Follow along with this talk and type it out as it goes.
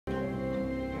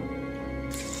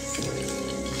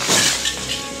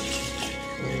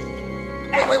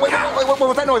What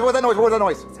was that noise? What was that noise? What was that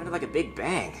noise? It sounded like a big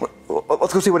bang.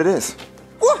 Let's go see what it is.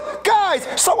 What? Guys,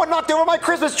 someone knocked over my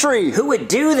Christmas tree. Who would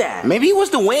do that? Maybe it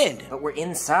was the wind. But we're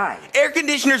inside. Air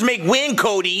conditioners make wind,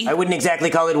 Cody. I wouldn't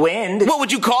exactly call it wind. What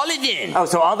would you call it then? Oh,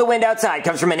 so all the wind outside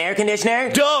comes from an air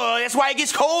conditioner? Duh, that's why it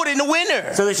gets cold in the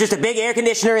winter. So there's just a big air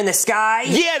conditioner in the sky?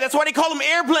 Yeah, that's why they call them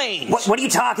airplanes. What are you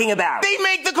talking about? They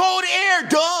make the cold air,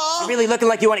 duh. You're really looking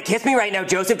like you want to kiss me right now,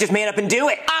 Joseph. Just man up and do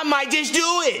it. I might just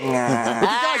do it.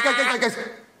 Guys.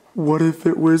 What if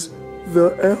it was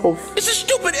the elf? It's a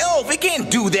stupid elf. It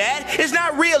can't do that. It's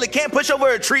not real. It can't push over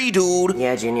a tree, dude.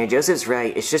 Yeah, Junior, Joseph's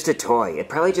right. It's just a toy. It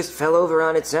probably just fell over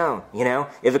on its own. You know,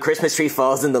 if a Christmas tree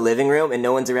falls in the living room and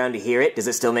no one's around to hear it, does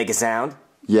it still make a sound?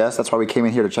 Yes, that's why we came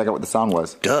in here to check out what the sound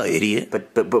was. Duh, idiot.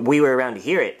 But we were around to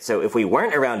hear it. So if we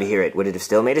weren't around to hear it, would it have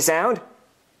still made a sound?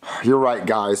 You're right,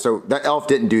 guys. So that elf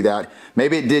didn't do that.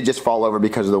 Maybe it did just fall over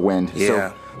because of the wind.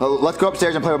 Yeah. So let's go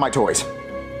upstairs and play with my toys.